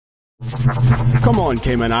Come on,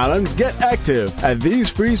 Cayman Islands, get active at these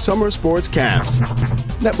free summer sports camps.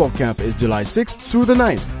 Netball camp is July 6th through the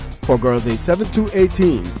 9th for girls aged 7 to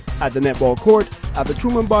 18 at the netball court at the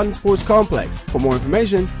Truman Bodden Sports Complex. For more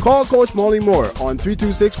information, call Coach Molly Moore on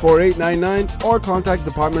 326-4899 or contact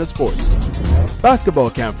Department of Sports. Basketball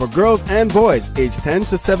camp for girls and boys aged 10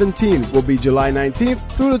 to 17 will be July 19th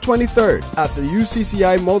through the 23rd at the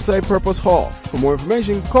UCCI Multi-Purpose Hall. For more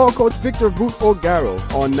information, call Coach Victor Boot O'Garrow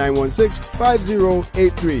on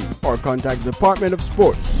 916-5083 or contact the Department of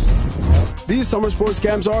Sports. These summer sports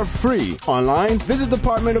camps are free. Online, visit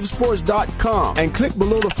departmentofsports.com and click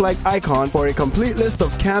below the flag icon for a complete list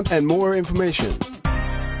of camps and more information.